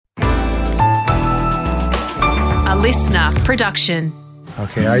listener production.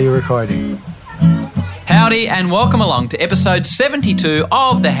 Okay, are you recording? Howdy and welcome along to episode 72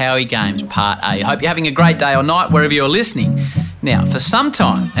 of the Howie Games Part A. Hope you're having a great day or night wherever you're listening. Now, for some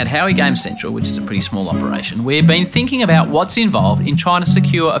time at Howie Games Central, which is a pretty small operation, we've been thinking about what's involved in trying to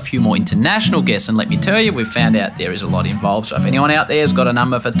secure a few more international guests. And let me tell you, we've found out there is a lot involved. So if anyone out there has got a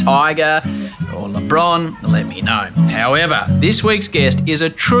number for Tiger or LeBron, let me know. However, this week's guest is a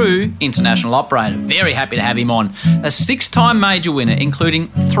true international operator. Very happy to have him on. A 6-time major winner, including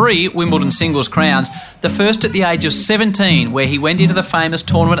 3 Wimbledon singles crowns. The first at the age of 17, where he went into the famous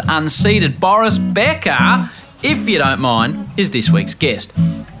tournament unseeded. Boris Becker, if you don't mind, is this week's guest.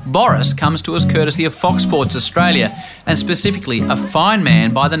 Boris comes to us courtesy of Fox Sports Australia, and specifically a fine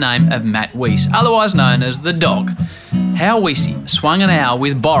man by the name of Matt Weiss, otherwise known as the Dog. How Weissy swung an hour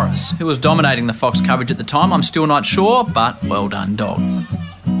with Boris, who was dominating the Fox coverage at the time, I'm still not sure, but well done, Dog.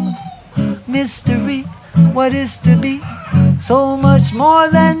 Mystery, what is to be? So much more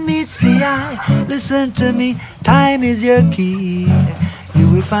than meets the eye. Listen to me, time is your key. You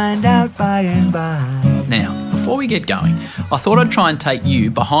will find out by and by. Now, before we get going, I thought I'd try and take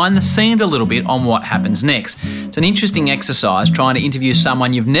you behind the scenes a little bit on what happens next. It's an interesting exercise trying to interview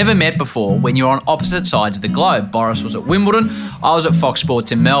someone you've never met before when you're on opposite sides of the globe. Boris was at Wimbledon, I was at Fox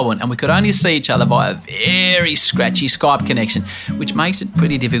Sports in Melbourne, and we could only see each other via a very scratchy Skype connection, which makes it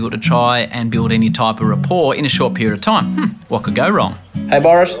pretty difficult to try and build any type of rapport in a short period of time. What could go wrong? Hey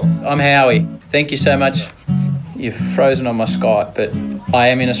Boris, I'm Howie. Thank you so much. You've frozen on my Skype, but I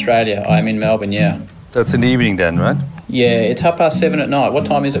am in Australia. I am in Melbourne, yeah. That's in the evening then, right? Yeah, it's 7:30 at night. What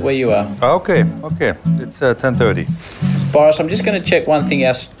time is it where you are? Okay. It's 10:30. Boris, I'm just going to check one thing.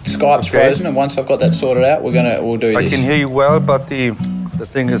 Our Skype's frozen, and once I've got that sorted out, we'll do this. I can hear you well, but the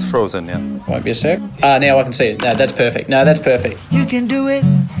thing is frozen, yeah. Won't be a sec. Now I can see it. No, that's perfect. You can do it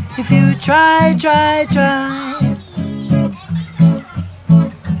if you try.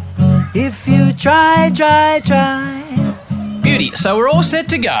 If you try. Beauty. So we're all set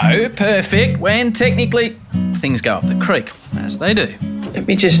to go. Perfect. When technically things go up the creek, as they do.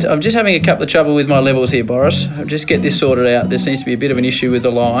 I'm just having a couple of trouble with my levels here, Boris. I'll just get this sorted out. There seems to be a bit of an issue with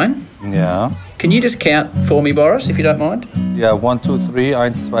the line. Yeah. Can you just count for me, Boris, if you don't mind? Yeah, 1, 2, 3,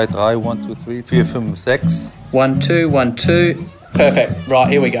 1, 2, 3, 1, 2, 3, 4, 5, 6. 1, 2, 1, 2. Perfect. Right,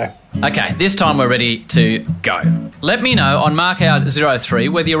 here we go. Okay, this time we're ready to go. Let me know on Markout 03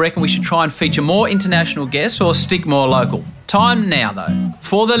 whether you reckon we should try and feature more international guests or stick more local. Time now, though,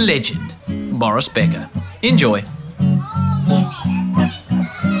 for the legend, Boris Becker. Enjoy.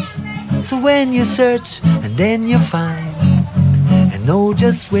 So when you search and then you find and know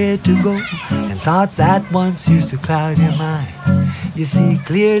just where to go, and thoughts that once used to cloud your mind, you see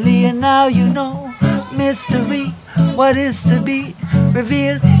clearly and now you know. Mystery, what is to be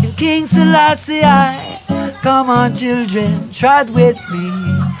revealed in King Selassie. Come on children, trot with me,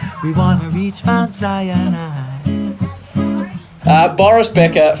 we want to reach Mount Zion. Boris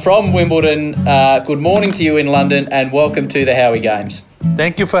Becker from Wimbledon, good morning to you in London and welcome to the Howie Games.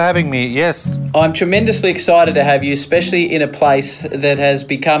 Thank you for having me, yes. I'm tremendously excited to have you, especially in a place that has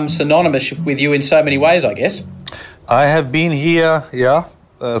become synonymous with you in so many ways, I guess. I have been here,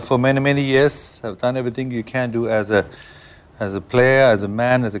 for many years. I've done everything you can do as a player, as a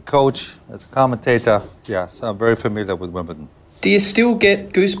man, as a coach, as a commentator. Yeah, so I'm very familiar with Wimbledon. Do you still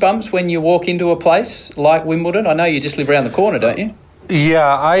get goosebumps when you walk into a place like Wimbledon? I know you just live around the corner, don't you?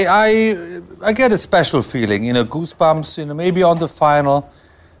 Yeah, I get a special feeling, goosebumps, maybe on the final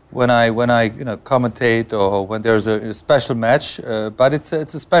when I commentate or when there's a special match. But it's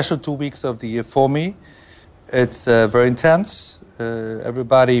a special 2 weeks of the year for me. It's very intense.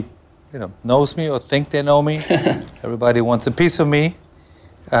 Everybody, knows me or think they know me. Everybody wants a piece of me.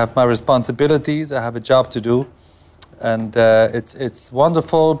 I have my responsibilities. I have a job to do. And it's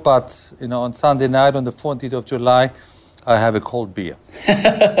wonderful, but, on Sunday night, on the 14th of July, I have a cold beer.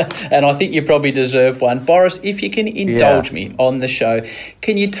 And I think you probably deserve one. Boris, if you can indulge me on the show,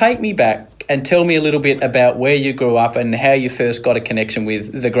 can you take me back and tell me a little bit about where you grew up and how you first got a connection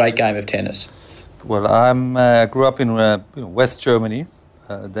with the great game of tennis? Well, I grew up in West Germany.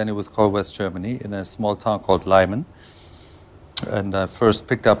 Then it was called West Germany, in a small town called Leimen. And I first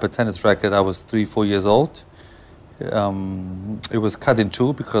picked up a tennis racket. I was 3-4 years old. It was cut in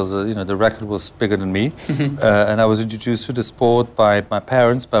two because the racket was bigger than me, and I was introduced to the sport by my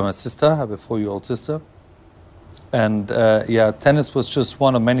parents, by my sister. I have a 4-year-old sister, and tennis was just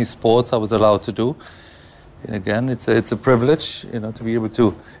one of many sports I was allowed to do. And again, it's a privilege, to be able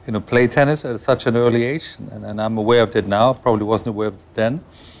to play tennis at such an early age, and I'm aware of that now. Probably wasn't aware of it then,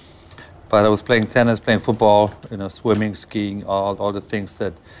 but I was playing tennis, playing football, swimming, skiing, all the things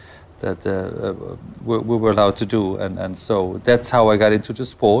that that we were allowed to do, and so that's how I got into the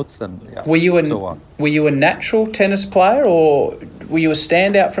sports, and so on. Were you a natural tennis player, or were you a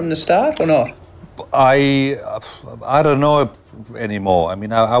standout from the start, or not? I don't know anymore. I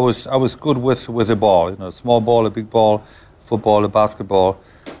mean, I was good with the ball. Small ball, a big ball, football, a basketball.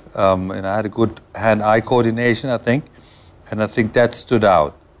 And I had a good hand-eye coordination, I think, and I think that stood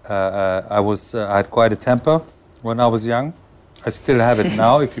out. I had quite a temper when I was young. I still have it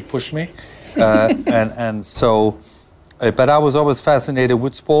now if you push me, and so. But I was always fascinated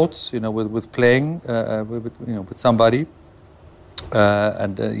with sports, with playing, with somebody, I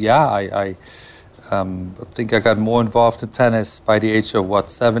think I got more involved in tennis by the age of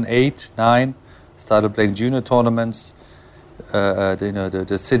 7, 8, 9. Started playing junior tournaments.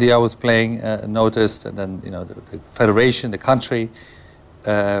 The city I was playing noticed, and then the federation, the country,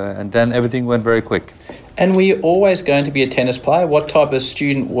 and then everything went very quick. And were you always going to be a tennis player? What type of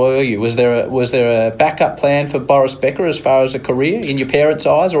student were you? Was there a backup plan for Boris Becker as far as a career in your parents'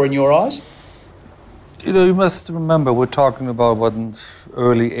 eyes or in your eyes? You must remember we're talking about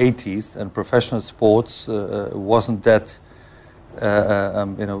early 80s, and professional sports wasn't that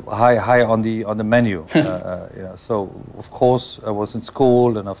high on the menu. So of course I was in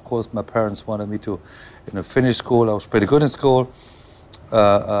school, and of course my parents wanted me to finish school. I was pretty good in school.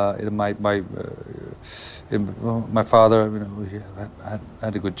 My father, he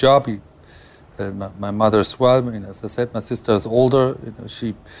had a good job. My mother as well. As I said, my sister is older.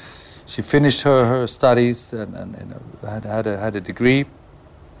 She finished her studies and had a degree.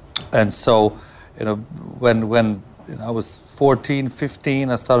 And so, when I was 14, 15,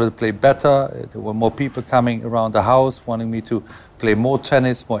 I started to play better. There were more people coming around the house wanting me to play more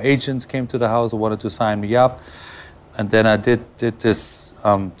tennis. More agents came to the house who wanted to sign me up. And then I did this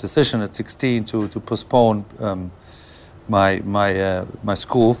decision at 16 to postpone my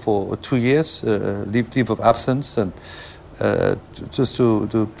school for 2 years, leave of absence, and just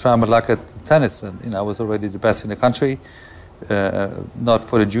to try my luck at tennis. And I was already the best in the country, not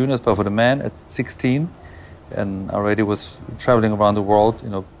for the juniors but for the men at 16, and already was traveling around the world,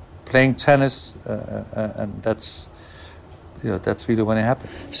 playing tennis, and that's really when it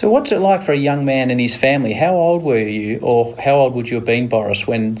happened. So what's it like for a young man and his family? How old were you, or how old would you have been, Boris,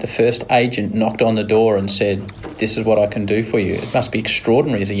 when the first agent knocked on the door and said, "This is what I can do for you"? It must be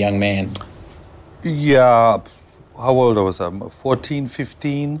extraordinary as a young man. Yeah, how old was I? 14,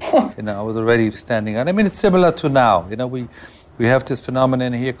 15. I was already standing out. I mean, it's similar to now. We have this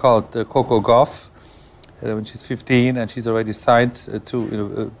phenomenon here called Coco Gauff. When she's 15 and she's already signed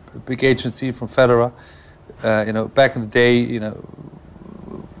to a big agency from Federer. Back in the day, it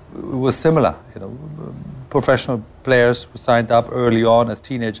was similar. Professional players who signed up early on as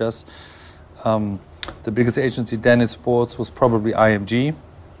teenagers. The biggest agency then in sports was probably IMG,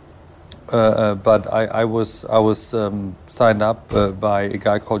 but I was signed up by a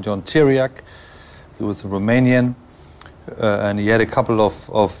guy called John Tiriac. He was a Romanian, and he had a couple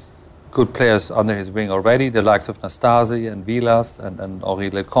of good players under his wing already, the likes of Nastase and Vilas and Henri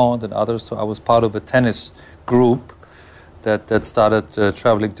Leconte and others. So I was part of a tennis group that started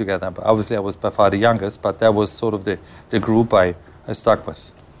traveling together. But obviously I was by far the youngest, but that was sort of the group I stuck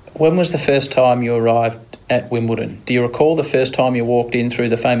with. When was the first time you arrived at Wimbledon? Do you recall the first time you walked in through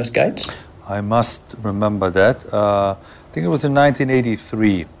the famous gates? I must remember that. I think it was in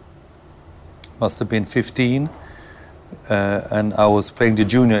 1983. Must have been 15. And I was playing the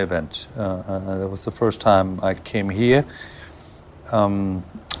junior event. That was the first time I came here.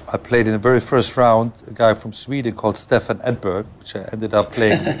 I played in the very first round a guy from Sweden called Stefan Edberg, which I ended up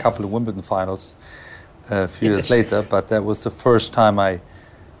playing a couple of Wimbledon finals a few years later. But that was the first time I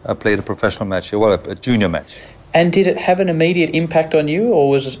played a professional match here, well, a junior match. And did it have an immediate impact on you, or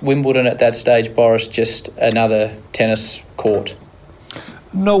was Wimbledon at that stage, Boris, just another tennis court?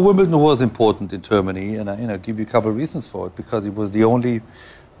 No, Wimbledon was important in Germany, and I'll give you a couple of reasons for it, because it was the only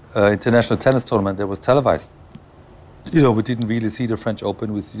international tennis tournament that was televised. We didn't really see the French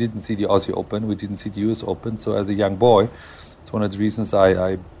Open, we didn't see the Aussie Open, we didn't see the US Open. So as a young boy, it's one of the reasons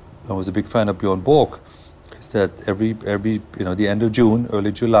I was a big fan of Bjorn Borg, is that every the end of June,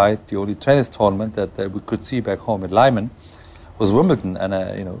 early July, the only tennis tournament that we could see back home in Lyman was Wimbledon,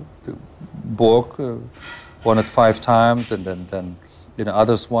 and Borg won it 5 times, and then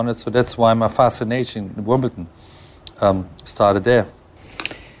others won it. So that's why my fascination in Wimbledon started there.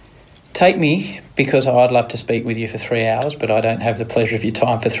 Take me, because I'd love to speak with you for 3 hours, but I don't have the pleasure of your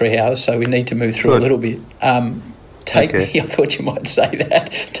time for 3 hours, so we need to move through a little bit. Take me, I thought you might say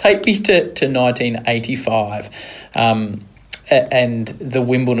that. Take me to 1985 and the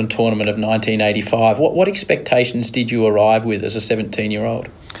Wimbledon tournament of 1985. What expectations did you arrive with as a 17-year-old?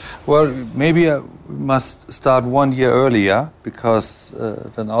 Well, maybe I must start 1 year earlier, because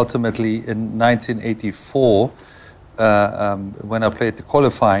then ultimately in 1984, when I played the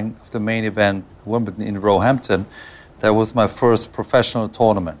qualifying of the main event, Wimbledon in Roehampton, that was my first professional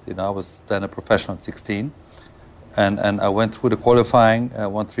tournament. I was then a professional at 16. And I went through the qualifying,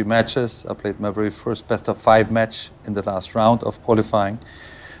 won 3 matches. I played my very first best-of-5 match in the last round of qualifying.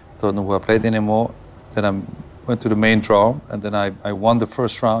 Don't know who I played anymore. Then I went to the main draw, and then I won the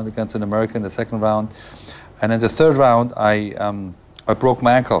first round against an American, the second round. And in the third round, I broke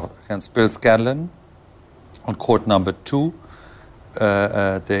my ankle against Bill Scanlon on court number 2.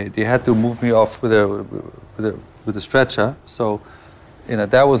 They had to move me off with a stretcher. So,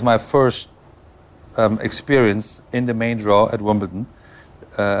 that was my first experience in the main draw at Wimbledon.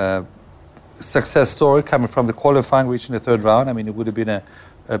 Success story coming from the qualifying, reaching the third round. I mean, it would have been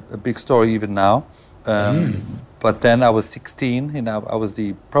a big story even now. But then I was 16. I was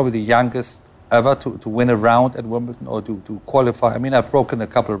probably the youngest ever to win a round at Wimbledon or to qualify. I mean, I've broken a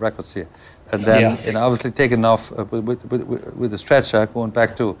couple of records here. And then, obviously taken off with a stretcher, going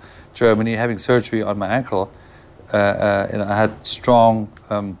back to Germany, having surgery on my ankle. I had strong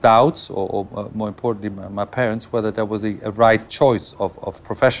doubts, or more importantly, my parents, whether that was a right choice of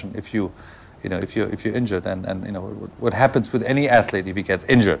profession if you're injured, and what happens with any athlete if he gets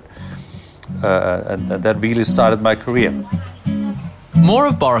injured, and that really started my career. More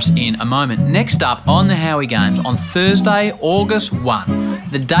of Boris in a moment. Next up on the Howie Games on Thursday, August 1,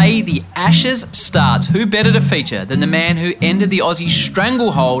 the day the Ashes starts. Who better to feature than the man who ended the Aussie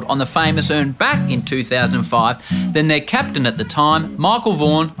stranglehold on the famous urn back in 2005 than their captain at the time, Michael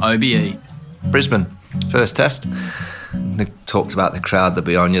Vaughan, OBE. Brisbane, first test. They talked about the crowd that'd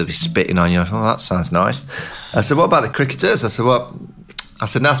be on you, they'd be spitting on you. I thought, that sounds nice. I said, what about the cricketers? I said, I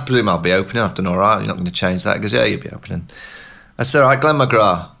presume I'll be opening. I've done all right. You're not going to change that? He goes, yeah, you'll be opening. I said, all right, Glenn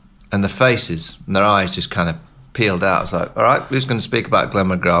McGrath. And the faces and their eyes just kind of peeled out. I was like, all right, who's going to speak about Glenn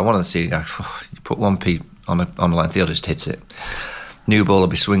McGrath? One of the senior guys, you put one P on a length, the other just hits it. New ball will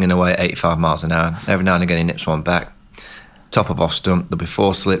be swinging away at 85 miles an hour. Every now and again he nips one back. Top of off stump, there'll be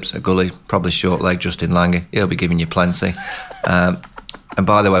 4 slips, a gully, probably short leg, Justin Langer. He'll be giving you plenty. And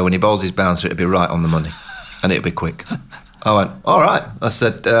by the way, when he bowls his bouncer, it'll be right on the money. And it'll be quick. I went, all right. I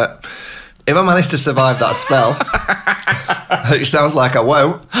said, if I manage to survive that spell, it sounds like I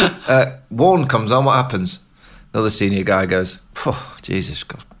won't. Warren comes on, what happens? Another senior guy goes, oh, Jesus,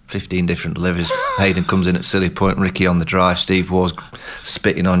 got 15 different delivers. Hayden comes in at silly point, Ricky on the drive, Steve Waugh's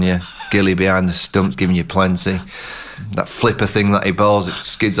spitting on you, Gilly behind the stumps giving you plenty. That flipper thing that he bowls, it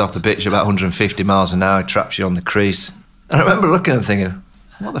skids off the pitch about 150 miles an hour, traps you on the crease. And I remember looking at him thinking,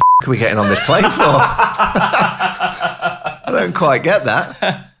 what the are we getting on this plane for? I don't quite get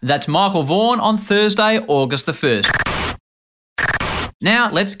that. That's Michael Vaughan on Thursday, August the 1st.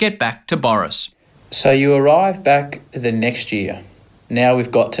 Now, let's get back to Boris. So you arrive back the next year. Now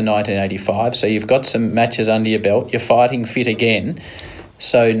we've got to 1985, so you've got some matches under your belt. You're fighting fit again.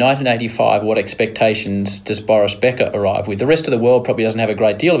 So 1985, what expectations does Boris Becker arrive with? The rest of the world probably doesn't have a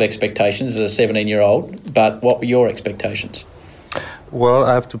great deal of expectations as a 17-year-old, but what were your expectations? Well,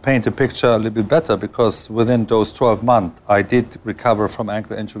 I have to paint the picture a little bit better, because within those 12 months, I did recover from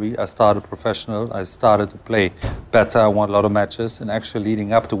ankle injury. I started professional. I started to play better. I won a lot of matches. And actually,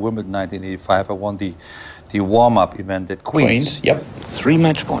 leading up to Wimbledon 1985, I won the warm-up event at Queen's. Yep. 3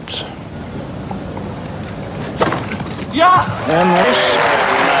 match points. Yeah! And this.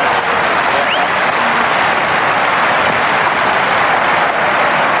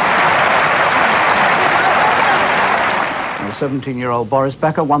 The 17-year-old Boris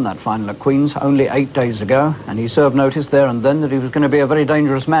Becker won that final at Queen's only 8 days ago, and he served notice there and then that he was going to be a very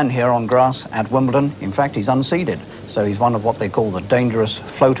dangerous man here on grass at Wimbledon. In fact, he's unseeded, so he's one of what they call the dangerous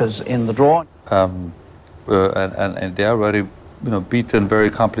floaters in the draw. And they are already, beaten, very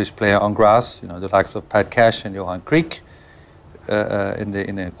accomplished player on grass. The likes of Pat Cash and Johan Kriek in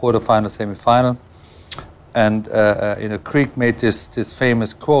the quarterfinal, semi-final. And Kriek made this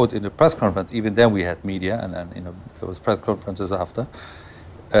famous quote in the press conference. Even then we had media, and there was press conferences after.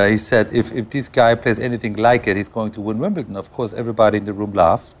 He said, if this guy plays anything like it, he's going to win Wimbledon. Of course, everybody in the room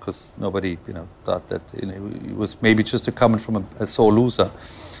laughed, because nobody thought that he was maybe just a coming from a sore loser.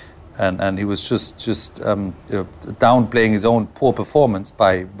 And he was just downplaying his own poor performance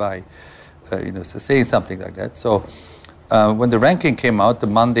by saying something like that. So when the ranking came out the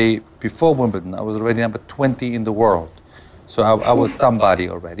Monday before Wimbledon, I was already number 20 in the world. So I was somebody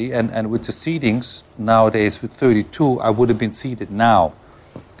already. And with the seedings nowadays, with 32, I would have been seeded now.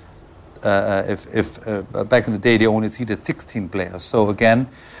 If back in the day, they only seeded 16 players. So again,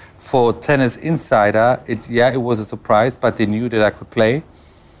 for Tennis Insider, it was a surprise, but they knew that I could play.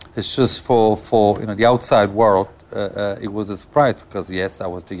 It's just for the outside world, it was a surprise because yes, I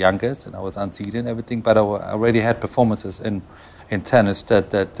was the youngest and I was unseeded and everything, but I already had performances in tennis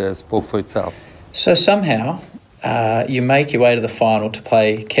that spoke for itself. So somehow you make your way to the final to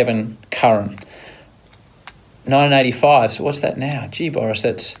play Kevin Curran. 1985. So what's that now? Gee, Boris,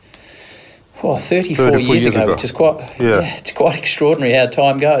 that's 34 years ago, which is it's quite extraordinary how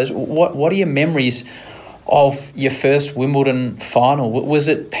time goes. What are your memories of your first Wimbledon final? Was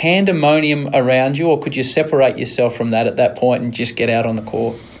it pandemonium around you, or could you separate yourself from that at that point and just get out on the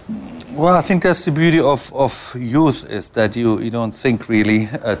court? Well, I think that's the beauty of youth, is that you don't think really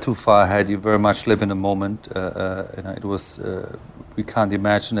too far ahead. You very much live in the moment. It was we can't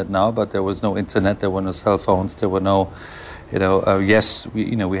imagine it now, but there was no internet, there were no cell phones, there were no. Yes,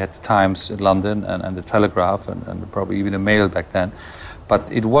 we had the Times in London and the Telegraph and probably even the Mail back then, but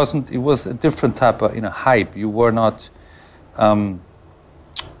it wasn't. It was a different type of hype. You were not, you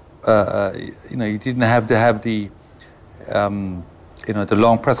didn't have to have the, the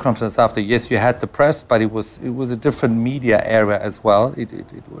long press conference after. Yes, you had the press, but it was a different media era as well.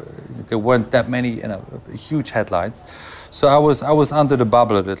 There weren't that many huge headlines, so I was under the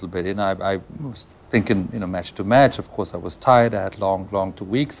bubble a little bit, and I was thinking, match to match. Of course, I was tired. I had long 2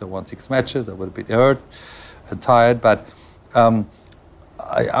 weeks. I won 6 matches. I was a bit hurt and tired, but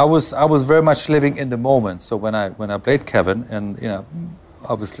I was very much living in the moment. So when I played Kevin, and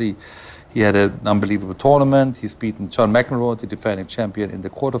obviously he had an unbelievable tournament. He's beaten John McEnroe, the defending champion, in the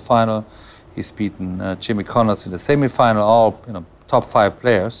quarterfinal. He's beaten Jimmy Connors in the semifinal. All top 5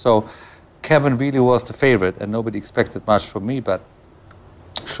 players. So Kevin really was the favorite, and nobody expected much from me. But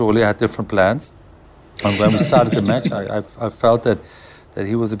surely I had different plans. And when we started the match, I felt that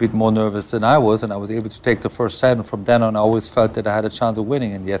he was a bit more nervous than I was, and I was able to take the first set. And from then on, I always felt that I had a chance of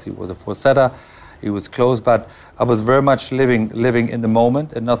winning. And yes, it was a 4-setter, it was close, but I was very much living in the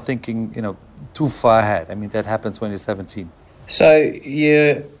moment and not thinking, too far ahead. I mean, that happens when you're 17. So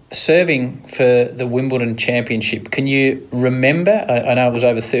you're serving for the Wimbledon Championship. Can you remember? I know it was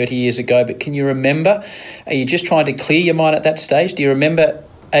over 30 years ago, but can you remember? Are you just trying to clear your mind at that stage? Do you remember,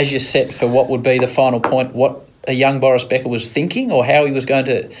 as you set for what would be the final point, what a young Boris Becker was thinking, or how he was going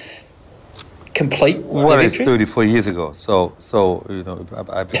to complete the victory? Well, it's 34 years ago, so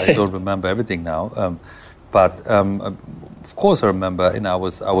I don't remember everything now. But of course I remember, I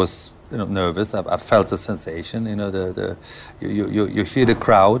was nervous. I felt the sensation. You hear the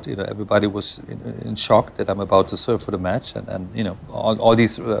crowd. Everybody was in shock that I'm about to serve for the match, and all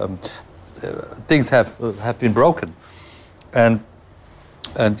these things have been broken, and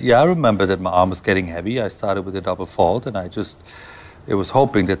yeah, I remember that my arm was getting heavy. I started with a double fault, and I was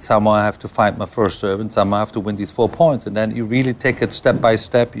hoping that somehow I have to find my first serve and somehow I have to win these 4 points. And then you really take it step by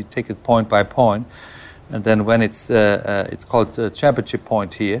step. You take it point by point. And then when it's called championship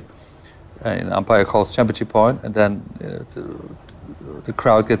point here, an umpire calls championship point, and then the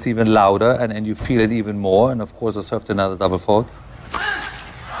crowd gets even louder, and you feel it even more. And of course, I served another double fault.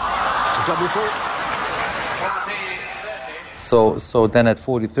 It's a double fault. So then at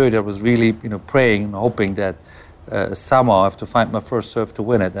 40-30, I was really praying and hoping that somehow I have to find my first serve to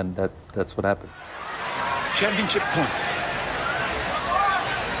win it, and that's what happened. Championship point.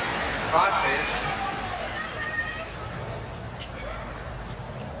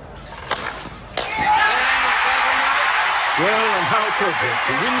 Well, and how appropriate.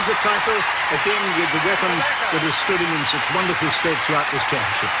 He wins the title again with the weapon that has stood him in such wonderful stead throughout this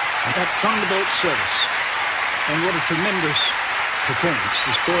championship. And that thunderbolt service. And what a tremendous performance.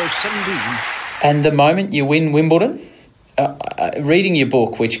 This boy of 17. And the moment you win Wimbledon, reading your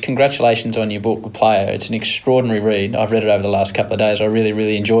book, which congratulations on your book, The Player, it's an extraordinary read. I've read it over the last couple of days. I really,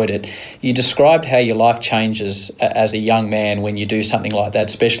 really enjoyed it. You described how your life changes as a young man when you do something like that,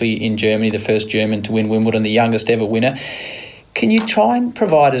 especially in Germany, the first German to win Wimbledon, the youngest ever winner. Can you try and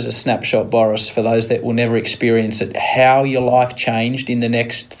provide as a snapshot, Boris, for those that will never experience it, how your life changed in the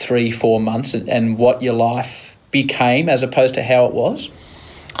next 3-4 months and what your life became as opposed to how it was?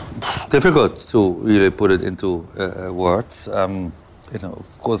 Difficult to really put it into words. Of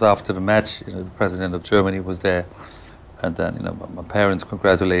course, after the match, the president of Germany was there, and then my parents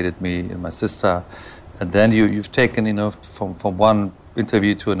congratulated me and my sister, and then you've taken from one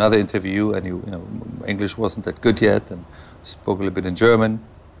interview to another interview, and English wasn't that good yet, and spoke a little bit in German,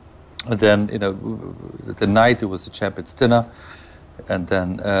 and then the night it was the champions dinner, and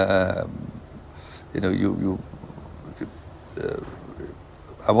then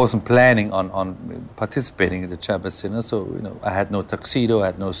I wasn't planning on participating in the champions dinner, so I had no tuxedo, I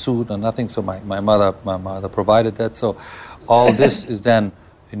had no suit or nothing. So my mother provided that. So all this is then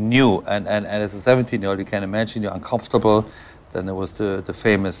new, and as a 17-year-old, you can imagine you're uncomfortable. Then there was the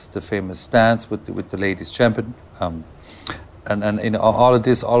famous dance with the ladies champion, and all of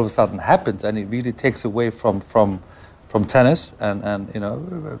this all of a sudden happens, and it really takes away from tennis. And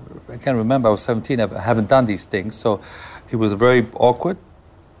I can't remember. I was 17. I haven't done these things, so it was very awkward.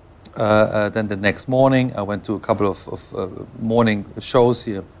 Then the next morning, I went to a couple of morning shows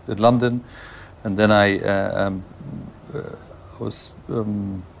here in London, and then I was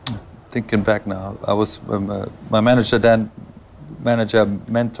thinking back now. I was my mentor,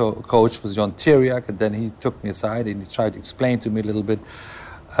 coach was John Tiriac, and then he took me aside and he tried to explain to me a little bit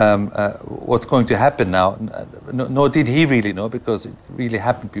what's going to happen now. Nor did he really know, because it really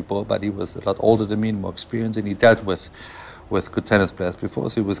happened before, but he was a lot older than me and more experienced, and he dealt with good tennis players before,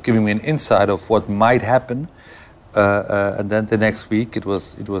 so he was giving me an insight of what might happen. And then the next week it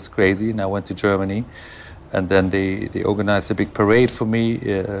was crazy, and I went to Germany, and then they organized a big parade for me.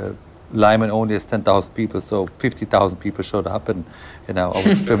 Lyman only has 10,000 people, so 50,000 people showed up, and I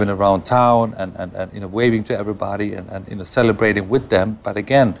was driven around town and waving to everybody and celebrating with them. But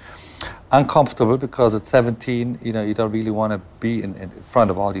again, uncomfortable, because at 17, you don't really want to be in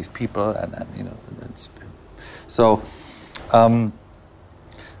front of all these people, so.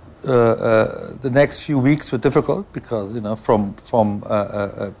 The next few weeks were difficult, because from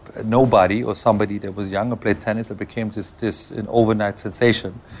nobody or somebody that was young and played tennis, it became this an overnight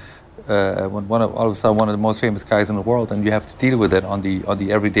sensation. When all of a sudden one of the most famous guys in the world, and you have to deal with it on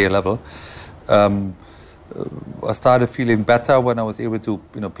the everyday level. I started feeling better when I was able to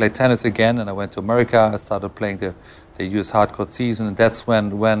play tennis again, and I went to America. I started playing the US hardcourt season, and that's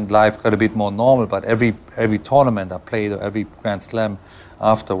when life got a bit more normal. But every tournament I played, or every Grand Slam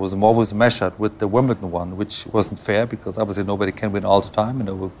after, was always measured with the Wimbledon one, which wasn't fair, because obviously nobody can win all the time.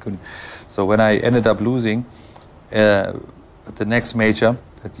 So when I ended up losing at the next major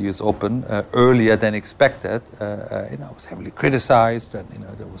at the US Open earlier than expected, I was heavily criticized, and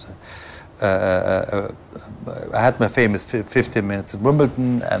there was I had my famous 15 minutes at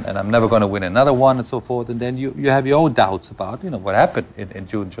Wimbledon, and I'm never going to win another one, and so forth. And then you have your own doubts about what happened in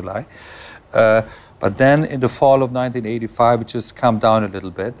June, July. But then in the fall of 1985, it just calmed down a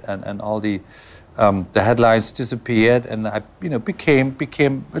little bit, and all the headlines disappeared, and I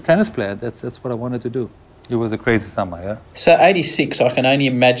became a tennis player. That's what I wanted to do. It was a crazy summer, yeah. So 86, I can only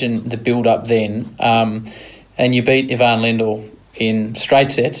imagine the build-up then, and you beat Ivan Lendl in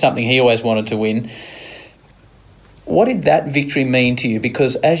straight sets, something he always wanted to win. What did that victory mean to you?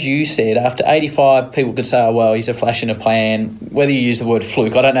 Because as you said, after 85, people could say, oh, well, he's a flash in a pan. Whether you use the word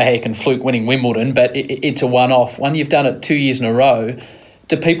fluke, I don't know how you can fluke winning Wimbledon, but it's a one-off. When you've done it 2 years in a row,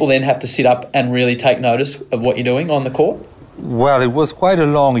 do people then have to sit up and really take notice of what you're doing on the court? Well, it was quite a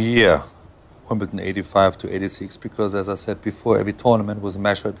long year, Wimbledon 85 to 86, because as I said before, every tournament was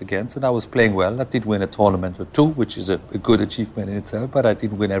measured against, and I was playing well. I did win a tournament or two, which is a good achievement in itself, but I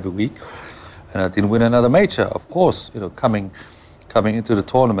didn't win every week. And I didn't win another major, of course. Coming into the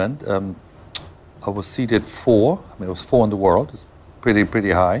tournament, I was seeded 4. I mean, it was 4 in the world. It's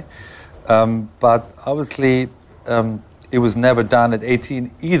pretty high. But obviously, it was never done at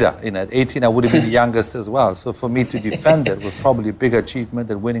 18 either. At 18, I would have been the youngest as well. So for me to defend it was probably a bigger achievement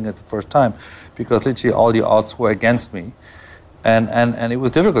than winning it the first time, because literally all the odds were against me. And it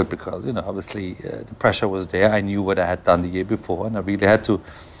was difficult because, obviously the pressure was there. I knew what I had done the year before, and I really had to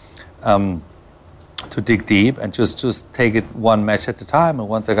dig deep and just take it one match at a time. And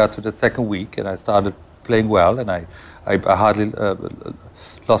once I got to the second week and I started playing well, and I hardly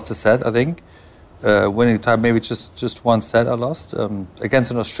lost a set, I think. Winning time, maybe just one set I lost.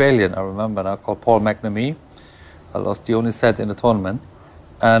 Against an Australian, I remember now, called Paul McNamee. I lost the only set in the tournament.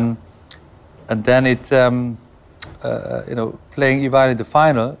 And then it, playing Ivan in the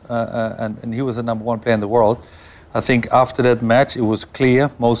final, and he was the number 1 player in the world. I think after that match, it was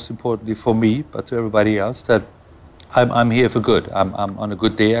clear, most importantly for me, but to everybody else, that I'm here for good. I'm on a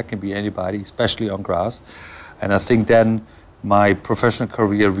good day. I can be anybody, especially on grass. And I think then my professional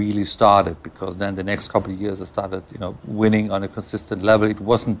career really started, because then the next couple of years I started, winning on a consistent level. It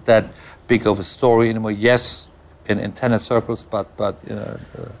wasn't that big of a story anymore. Yes, in tennis circles, but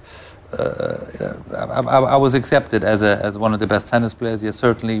I was accepted as one of the best tennis players. Yes,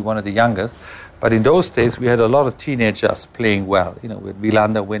 certainly one of the youngest. But in those days, we had a lot of teenagers playing well. With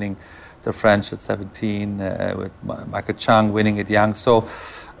Wilander winning the French at 17, with Michael Chang winning it young. So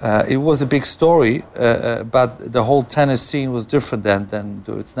it was a big story, but the whole tennis scene was different then than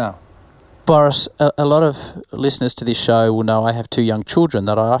it's now. Boris, a lot of listeners to this show will know I have 2 young children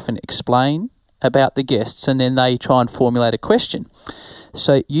that I often explain about the guests, and then they try and formulate a question.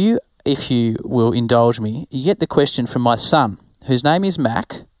 So you, if you will indulge me, you get the question from my son, whose name is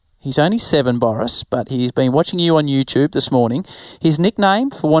Mac, He's only 7, Boris, but he's been watching you on YouTube this morning. His nickname,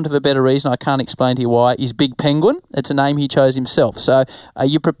 for want of a better reason, I can't explain to you why, is Big Penguin. It's a name he chose himself. So are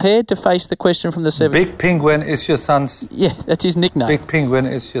you prepared to face the question from the 7? Big Penguin is your son's... Yeah, that's his nickname. Big Penguin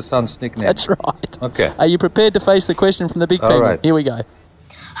is your son's nickname. That's right. Okay. Are you prepared to face the question from the Big Penguin? Right. Here we go.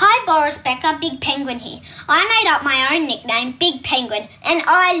 Hi, Boris Becker, Big Penguin here. I made up my own nickname, Big Penguin, and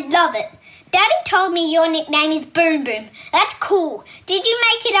I love it. Daddy told me your nickname is Boom Boom. That's cool. Did you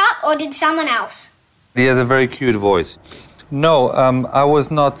make it up or did someone else? He has a very cute voice. No, I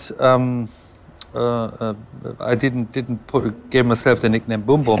was not... I didn't give myself the nickname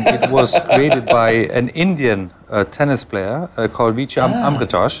Boom Boom. It was created by an Indian tennis player called Vijay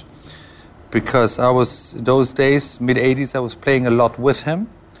Amritosh, because I was, in those days, mid-'80s, I was playing a lot with him.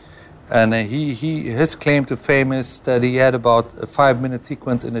 And his claim to fame is that he had about a 5-minute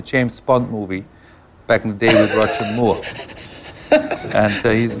sequence in a James Bond movie back in the day with Roger Moore. And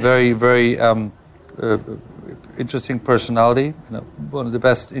he's very, very interesting personality, one of the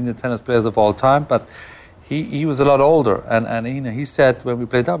best Indian tennis players of all time. But he was a lot older, and he said, when we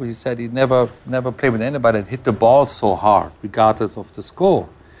played double, he said he never played with anybody that hit the ball so hard, regardless of the score.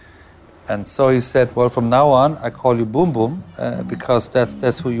 And so he said, well, from now on, I call you Boom Boom because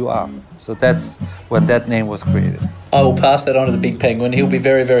that's who you are. So that's when that name was created. I will pass that on to the Big Penguin. He'll be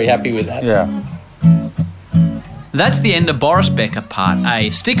very, very happy with that. Yeah. That's the end of Boris Becker Part A.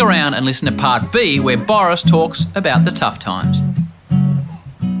 Stick around and listen to Part B, where Boris talks about the tough times.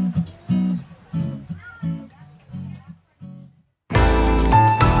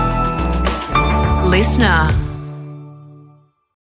 Listener.